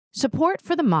Support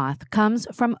for The Moth comes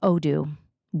from Odoo.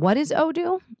 What is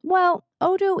Odoo? Well,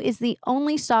 Odoo is the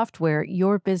only software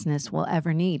your business will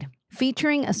ever need.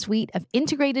 Featuring a suite of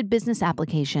integrated business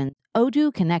applications,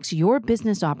 Odoo connects your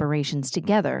business operations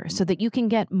together so that you can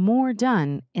get more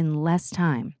done in less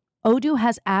time. Odoo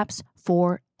has apps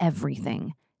for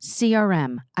everything: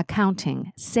 CRM,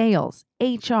 accounting, sales,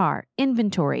 HR,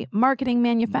 inventory, marketing,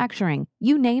 manufacturing.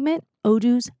 You name it,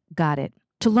 Odoo's got it.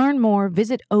 To learn more,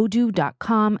 visit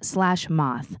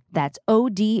odoo.com/moth. That's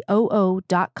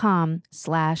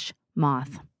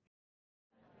odoo.com/moth.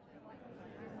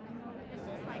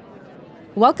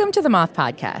 Welcome to the Moth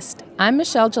Podcast. I'm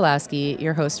Michelle Jalowski,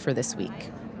 your host for this week.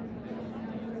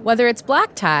 Whether it's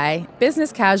black tie,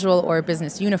 business casual, or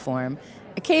business uniform,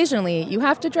 occasionally you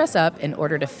have to dress up in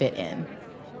order to fit in.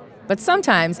 But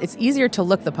sometimes it's easier to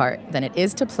look the part than it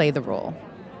is to play the role.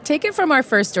 Take it from our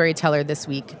first storyteller this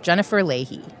week, Jennifer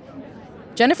Leahy.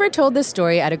 Jennifer told this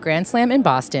story at a Grand Slam in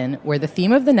Boston where the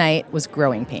theme of the night was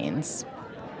growing pains.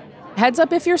 Heads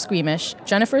up if you're squeamish,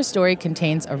 Jennifer's story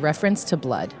contains a reference to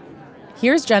blood.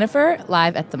 Here's Jennifer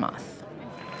live at the Moth.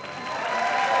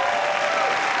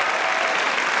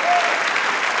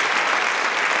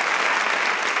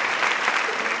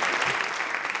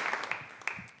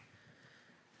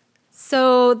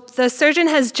 So the surgeon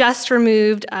has just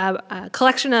removed a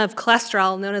collection of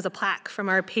cholesterol known as a plaque from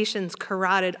our patient's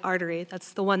carotid artery.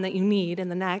 That's the one that you need in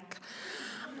the neck.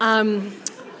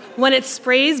 When it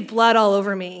sprays blood all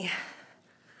over me.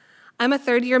 I'm a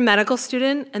third-year medical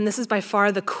student, and this is by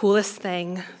far the coolest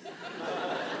thing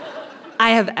I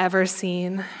have ever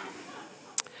seen.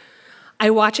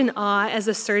 I watch in awe as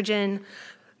the surgeon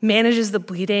manages the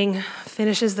bleeding,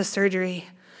 finishes the surgery,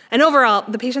 and overall,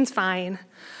 the patient's fine.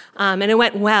 And it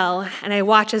went well, and I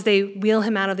watch as they wheel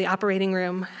him out of the operating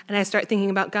room, and I start thinking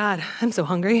about, God, I'm so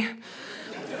hungry.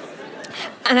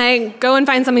 And I go and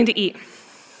find something to eat.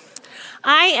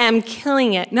 I am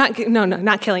killing it. Not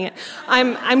killing it.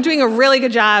 I'm doing a really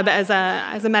good job as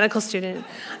a medical student,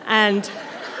 and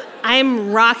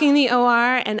I'm rocking the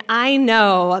OR, and I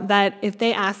know that if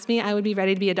they asked me, I would be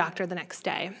ready to be a doctor the next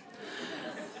day.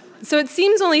 So it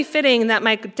seems only fitting that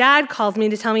my dad calls me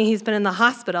to tell me he's been in the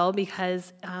hospital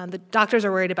because the doctors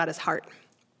are worried about his heart.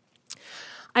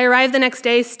 I arrive the next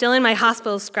day still in my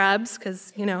hospital scrubs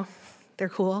because, they're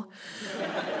cool.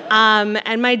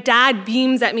 And my dad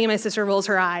beams at me and my sister rolls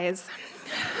her eyes.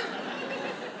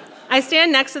 I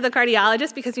stand next to the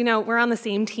cardiologist because, we're on the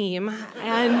same team.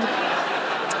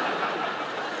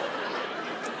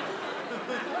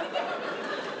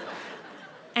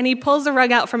 And he pulls the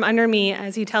rug out from under me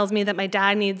as he tells me that my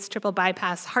dad needs triple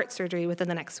bypass heart surgery within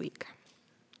the next week.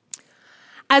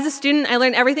 As a student, I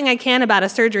learned everything I can about a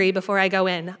surgery before I go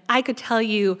in. I could tell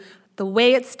you the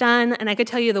way it's done, and I could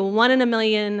tell you the 1 in a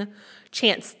million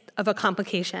chance of a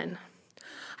complication.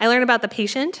 I learn about the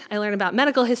patient. I learn about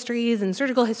medical histories and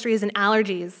surgical histories and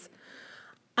allergies.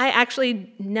 I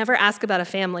actually never ask about a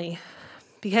family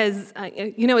because,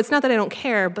 it's not that I don't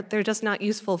care, but they're just not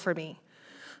useful for me.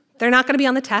 They're not going to be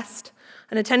on the test.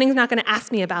 An attending's not going to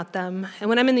ask me about them. And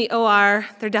when I'm in the OR,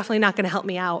 they're definitely not going to help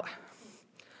me out.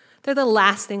 They're the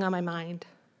last thing on my mind.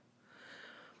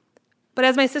 But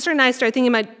as my sister and I started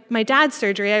thinking about my dad's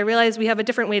surgery, I realized we have a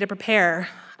different way to prepare.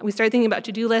 We started thinking about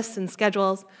to-do lists and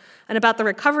schedules and about the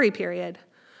recovery period.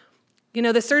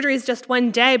 The surgery is just one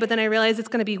day, but then I realized it's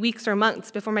going to be weeks or months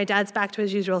before my dad's back to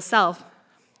his usual self.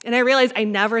 And I realized I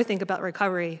never think about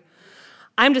recovery.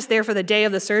 I'm just there for the day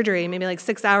of the surgery, maybe like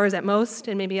 6 hours at most,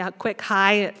 and maybe a quick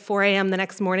high at 4 a.m. the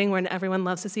next morning when everyone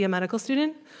loves to see a medical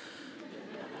student.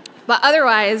 But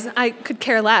otherwise, I could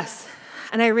care less.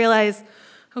 And I realize,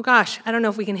 oh gosh, I don't know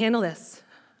if we can handle this.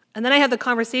 And then I have the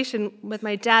conversation with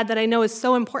my dad that I know is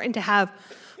so important to have,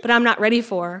 but I'm not ready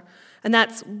for. And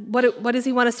that's, what does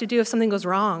he want us to do if something goes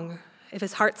wrong? If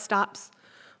his heart stops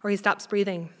or he stops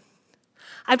breathing?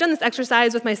 I've done this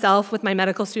exercise with myself, with my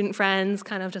medical student friends,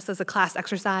 kind of just as a class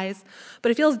exercise, but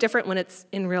it feels different when it's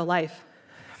in real life.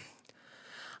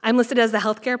 I'm listed as the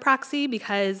healthcare proxy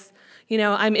because,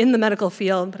 I'm in the medical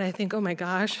field, but I think, oh my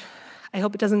gosh, I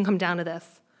hope it doesn't come down to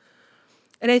this.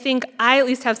 And I think I at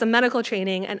least have some medical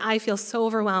training, and I feel so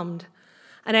overwhelmed.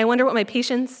 And I wonder what my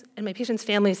patients and my patients'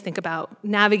 families think about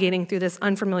navigating through this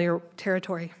unfamiliar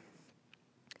territory.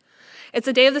 It's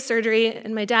the day of the surgery,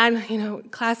 and my dad,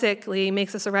 classically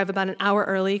makes us arrive about an hour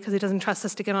early because he doesn't trust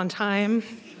us to get on time.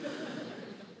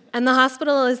 And the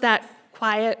hospital is that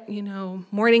quiet,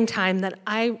 morning time that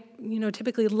I,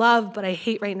 typically love, but I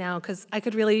hate right now because I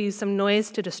could really use some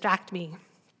noise to distract me.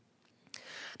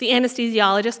 The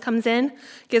anesthesiologist comes in,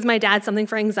 gives my dad something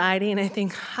for anxiety, and I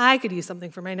think, I could use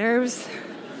something for my nerves.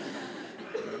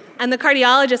 And the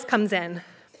cardiologist comes in,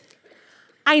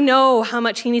 I know how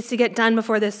much he needs to get done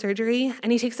before this surgery,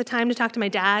 and he takes the time to talk to my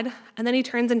dad, and then he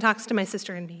turns and talks to my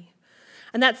sister and me.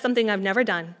 And that's something I've never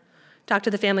done, talk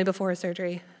to the family before a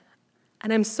surgery.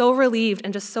 And I'm so relieved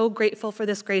and just so grateful for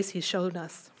this grace he's shown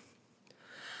us.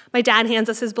 My dad hands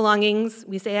us his belongings,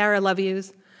 we say our love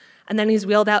yous, and then he's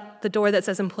wheeled out the door that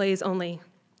says employees only.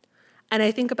 And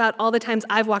I think about all the times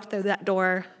I've walked through that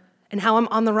door and how I'm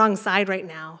on the wrong side right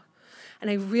now. And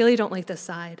I really don't like this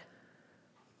side.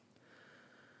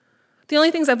 The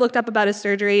only things I've looked up about his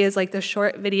surgery is like this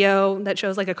short video that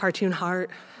shows like a cartoon heart,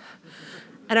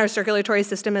 and our circulatory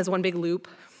system as one big loop.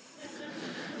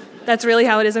 That's really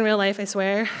how it is in real life, I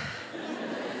swear.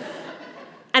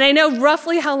 And I know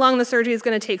roughly how long the surgery is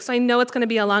going to take, so I know it's going to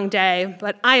be a long day,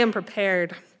 but I am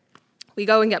prepared. We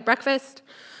go and get breakfast.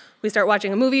 We start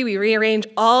watching a movie. We rearrange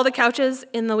all the couches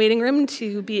in the waiting room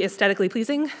to be aesthetically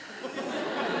pleasing.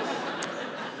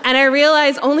 And I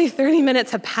realize only 30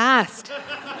 minutes have passed.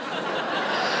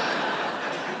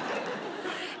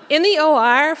 In the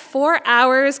OR, 4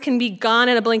 hours can be gone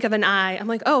in a blink of an eye. I'm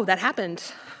like, oh, that happened.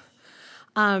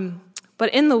 But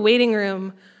in the waiting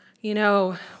room,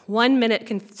 1 minute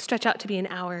can stretch out to be an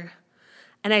hour.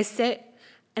 And I sit,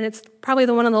 and it's probably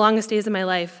one of the longest days of my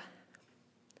life.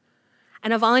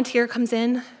 And a volunteer comes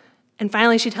in, and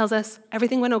finally she tells us,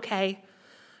 everything went okay.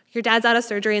 Your dad's out of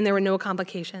surgery, and there were no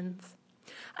complications.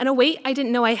 And a weight I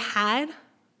didn't know I had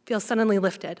feels suddenly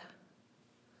lifted.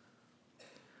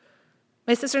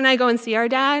 My sister and I go and see our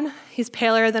dad. He's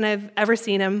paler than I've ever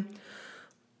seen him,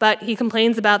 but he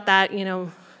complains about that,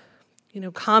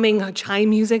 calming chime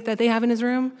music that they have in his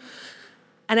room.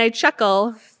 And I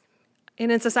chuckle,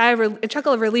 and it's a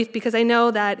chuckle of relief because I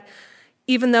know that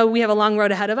even though we have a long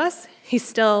road ahead of us, he's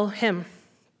still him.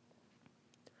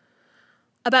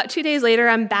 About 2 days later,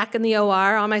 I'm back in the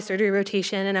OR on my surgery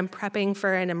rotation, and I'm prepping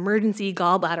for an emergency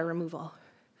gallbladder removal.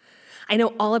 I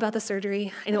know all about the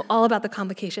surgery. I know all about the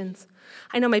complications.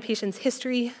 I know my patient's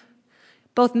history,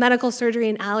 both medical surgery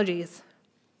and allergies.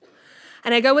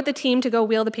 And I go with the team to go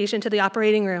wheel the patient to the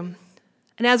operating room.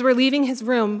 And as we're leaving his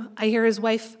room, I hear his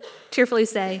wife tearfully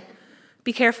say,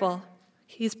 "Be careful,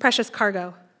 he's precious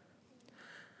cargo."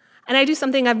 And I do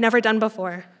something I've never done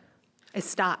before. I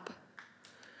stop.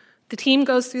 The team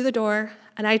goes through the door,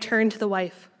 and I turn to the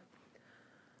wife.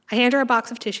 I hand her a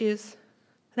box of tissues,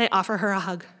 and I offer her a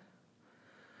hug.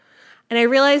 And I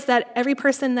realize that every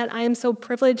person that I am so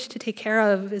privileged to take care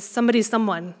of is somebody's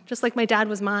someone, just like my dad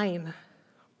was mine.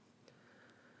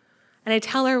 And I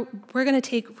tell her we're going to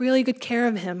take really good care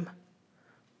of him.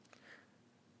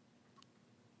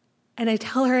 And I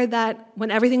tell her that when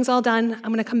everything's all done,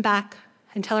 I'm going to come back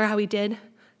and tell her how he did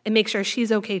and make sure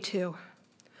she's okay too.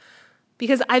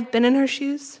 Because I've been in her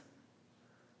shoes,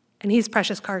 and he's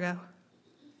precious cargo.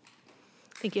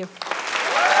 Thank you.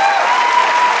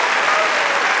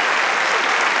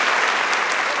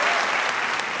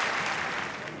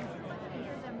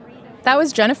 That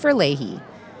was Jennifer Leahy.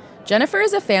 Jennifer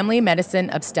is a family medicine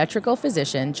obstetrical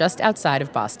physician just outside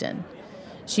of Boston.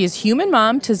 She is human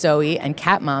mom to Zoe and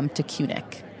cat mom to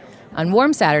Kunik. On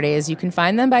warm Saturdays, you can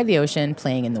find them by the ocean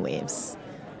playing in the waves.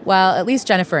 Well, at least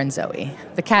Jennifer and Zoe.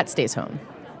 The cat stays home.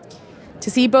 To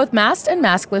see both masked and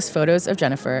maskless photos of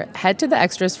Jennifer, head to the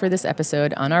extras for this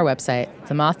episode on our website,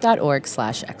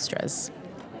 themoth.org/extras.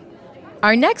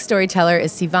 Our next storyteller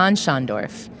is Sivan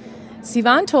Schondorf.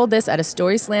 Sivan told this at a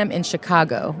story slam in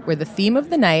Chicago, where the theme of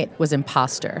the night was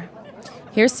imposter.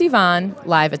 Here's Sivan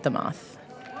live at the Moth.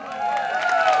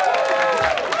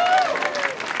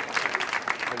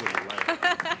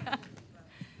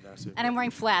 And I'm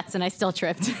wearing flats, and I still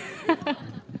tripped. You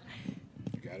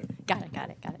got it? Got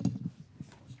it.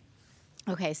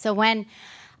 Okay, so when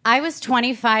I was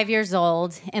 25 years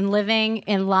old and living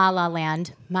in La La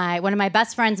Land, one of my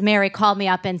best friends, Mary, called me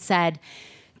up and said,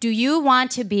 "Do you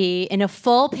want to be in a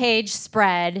full-page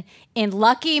spread in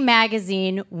Lucky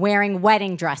magazine wearing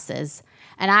wedding dresses?"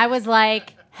 And I was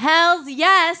like, hells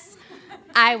yes.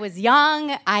 I was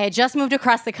young. I had just moved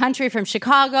across the country from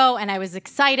Chicago, and I was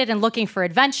excited and looking for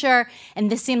adventure,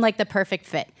 and this seemed like the perfect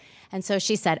fit. And so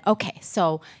she said, okay,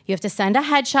 so you have to send a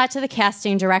headshot to the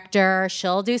casting director.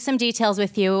 She'll do some details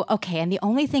with you. Okay, and the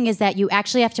only thing is that you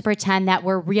actually have to pretend that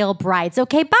we're real brides.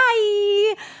 Okay,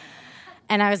 bye.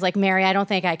 And I was like, Mary, I don't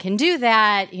think I can do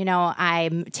that.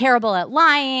 I'm terrible at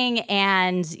lying,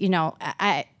 and,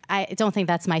 I don't think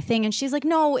that's my thing. And she's like,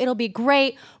 no, it'll be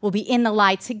great. We'll be in the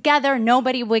lie together.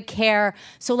 Nobody would care.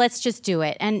 So let's just do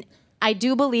it. And I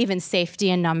do believe in safety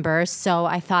in numbers. So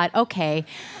I thought, okay.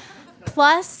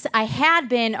 Plus, I had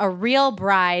been a real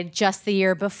bride just the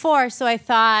year before. So I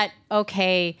thought,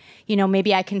 okay,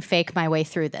 maybe I can fake my way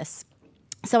through this.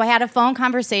 So I had a phone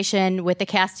conversation with the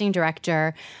casting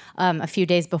director a few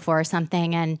days before or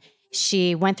something, and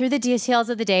she went through the details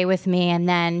of the day with me, and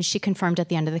then she confirmed at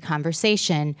the end of the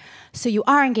conversation, so you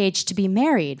are engaged to be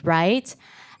married, right?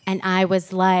 And I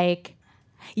was like,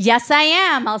 yes, I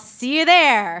am. I'll see you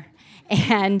there.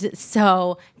 And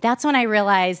so that's when I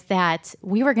realized that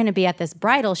we were going to be at this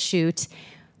bridal shoot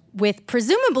with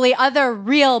presumably other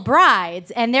real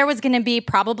brides, and there was going to be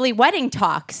probably wedding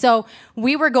talk. So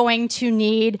we were going to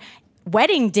need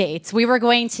wedding dates. We were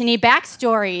going to need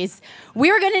backstories.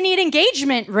 We were going to need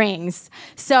engagement rings.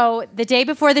 So the day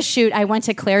before the shoot, I went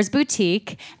to Claire's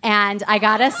Boutique, and I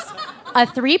got us a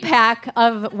 3-pack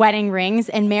of wedding rings,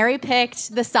 and Mary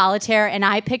picked the solitaire, and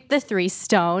I picked the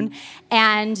 3-stone.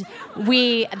 And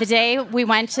the day we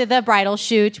went to the bridal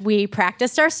shoot, we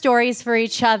practiced our stories for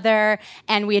each other,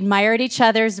 and we admired each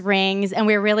other's rings, and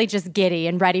we were really just giddy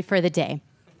and ready for the day.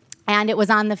 And it was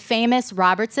on the famous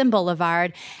Robertson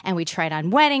Boulevard, and we tried on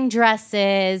wedding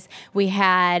dresses. We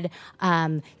had,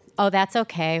 oh, that's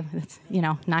okay. It's,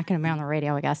 not going to be on the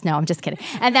radio, I guess. No, I'm just kidding.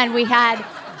 And then we had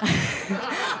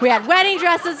wedding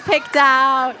dresses picked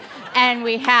out, and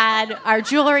we had our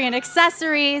jewelry and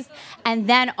accessories. And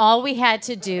then all we had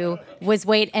to do was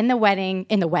wait in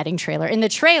the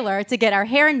trailer to get our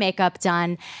hair and makeup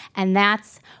done. And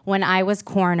that's when I was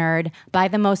cornered by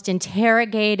the most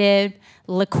interrogative,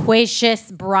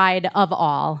 loquacious bride of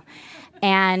all.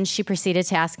 And she proceeded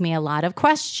to ask me a lot of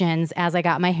questions as I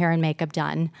got my hair and makeup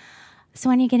done. So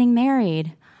when are you getting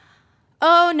married?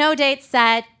 Oh, no date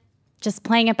set. Just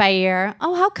playing it by ear.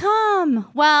 Oh, how come?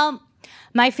 Well,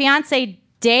 my fiance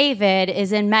David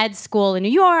is in med school in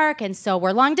New York, and so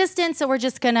we're long distance, so we're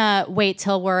just gonna wait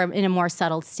till we're in a more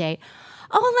settled state.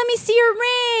 Oh, let me see your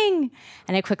ring.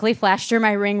 And I quickly flashed her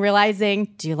my ring, realizing,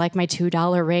 do you like my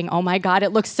 $2 ring? Oh my God,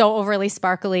 it looks so overly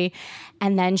sparkly.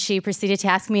 And then she proceeded to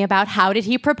ask me about how did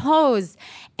he propose?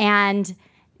 And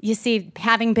you see,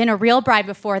 having been a real bride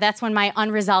before, that's when my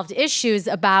unresolved issues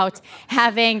about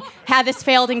having had this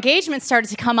failed engagement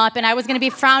started to come up, and I was going to be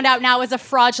frowned out now as a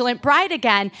fraudulent bride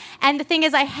again. And the thing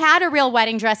is, I had a real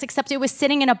wedding dress, except it was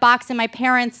sitting in a box in my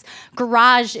parents'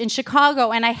 garage in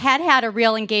Chicago, and I had a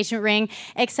real engagement ring,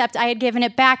 except I had given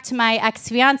it back to my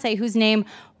ex-fiance, whose name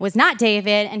was not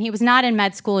David, and he was not in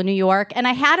med school in New York. And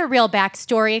I had a real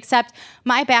backstory, except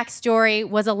my backstory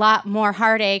was a lot more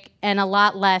heartache and a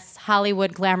lot less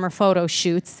Hollywood glamour photo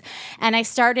shoots. And I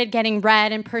started getting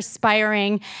red and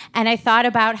perspiring, and I thought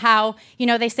about how,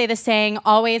 they say the saying,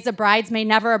 always a bridesmaid,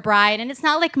 never a bride. And it's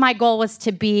not like my goal was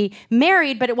to be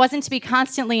married, but it wasn't to be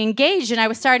constantly engaged. And I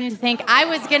was starting to think I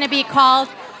was going to be called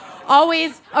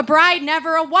always a bride,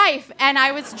 never a wife. And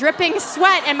I was dripping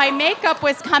sweat, and my makeup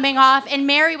was coming off, and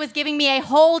Mary was giving me a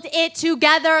hold it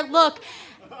together look.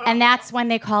 And that's when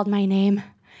they called my name.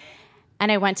 And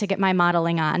I went to get my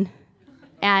modeling on.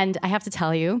 And I have to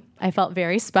tell you, I felt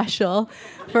very special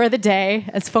for the day,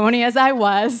 as phony as I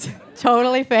was,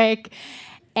 totally fake.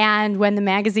 And when the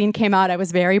magazine came out, I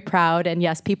was very proud. And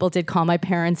yes, people did call my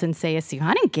parents and say, is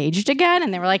Sivan engaged again?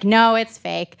 And they were like, no, it's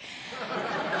fake.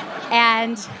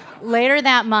 And later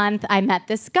that month, I met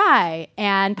this guy,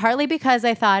 and partly because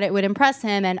I thought it would impress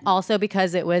him, and also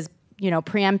because it was,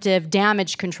 preemptive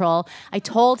damage control, I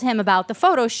told him about the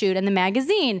photo shoot and the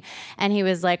magazine. And he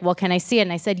was like, well, can I see it?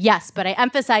 And I said, yes, but I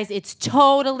emphasize it's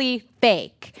totally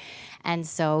fake. And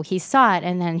so he saw it,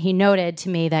 and then he noted to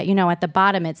me that, at the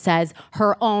bottom it says,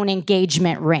 her own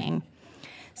engagement ring.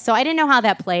 So I didn't know how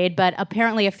that played, but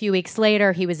apparently a few weeks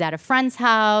later, he was at a friend's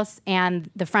house, and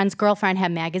the friend's girlfriend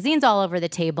had magazines all over the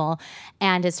table,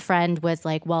 and his friend was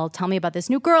like, well, tell me about this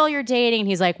new girl you're dating. And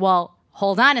he's like, well,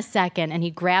 hold on a second. And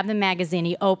he grabbed the magazine,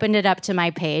 he opened it up to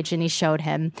my page, and he showed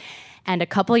him. And a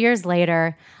couple years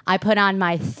later, I put on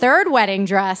my 3rd wedding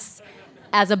dress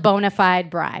as a bona fide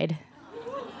bride.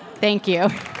 Thank you.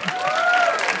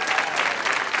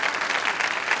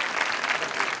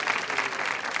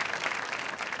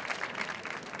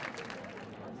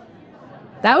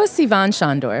 That was Sivan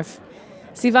Schondorf.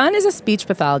 Sivan is a speech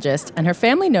pathologist, and her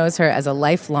family knows her as a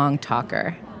lifelong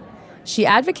talker. She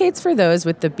advocates for those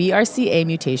with the BRCA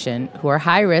mutation who are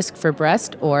high risk for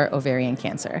breast or ovarian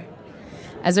cancer.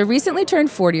 As a recently turned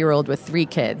 40-year-old with 3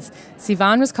 kids,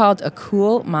 Sivan was called a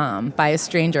cool mom by a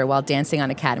stranger while dancing on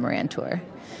a catamaran tour.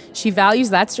 She values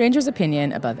that stranger's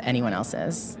opinion above anyone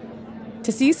else's.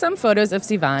 To see some photos of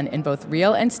Sivan in both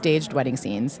real and staged wedding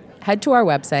scenes, head to our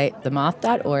website,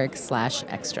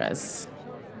 themoth.org/extras.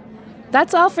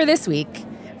 That's all for this week.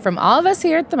 From all of us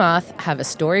here at The Moth, have a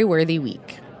story-worthy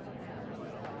week.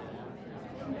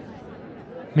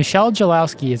 Michelle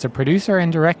Jalowski is a producer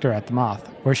and director at The Moth,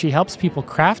 where she helps people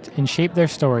craft and shape their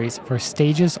stories for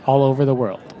stages all over the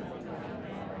world.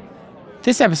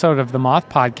 This episode of the Moth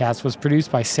Podcast was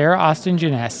produced by Sarah Austin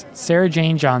Janess, Sarah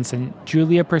Jane Johnson,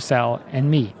 Julia Purcell, and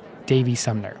me, Davey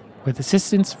Sumner, with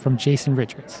assistance from Jason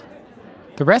Richards.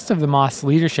 The rest of the Moth's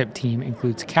leadership team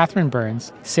includes Catherine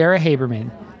Burns, Sarah Haberman,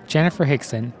 Jennifer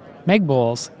Hickson, Meg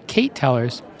Bowles, Kate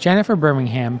Tellers, Jennifer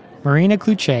Birmingham, Marina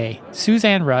Kluche,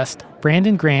 Suzanne Rust,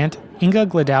 Brandon Grant, Inga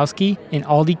Gladowski, and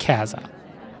Aldi Kaza.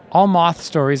 All Moth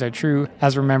stories are true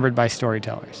as remembered by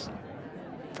storytellers.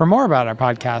 For more about our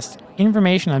podcast,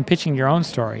 information on pitching your own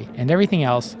story, and everything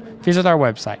else, visit our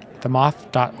website,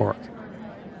 themoth.org.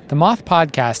 The Moth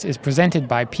Podcast is presented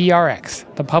by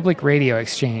PRX, the Public Radio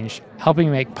Exchange, helping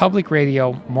make public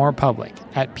radio more public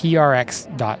at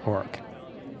prx.org.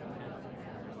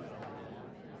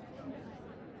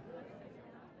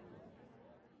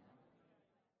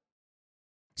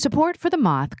 Support for The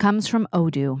Moth comes from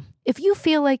Odoo. If you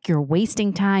feel like you're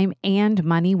wasting time and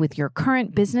money with your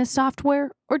current business software,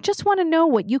 or just want to know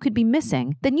what you could be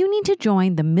missing, then you need to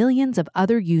join the millions of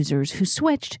other users who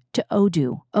switched to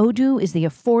Odoo. Odoo is the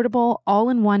affordable,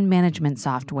 all-in-one management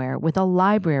software with a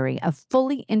library of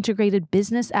fully integrated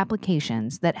business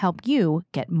applications that help you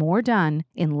get more done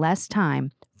in less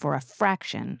time for a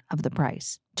fraction of the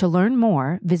price. To learn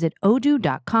more, visit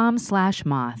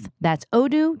odoo.com/moth. That's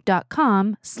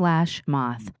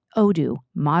odoo.com/moth. Odoo,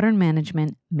 modern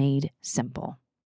management made simple.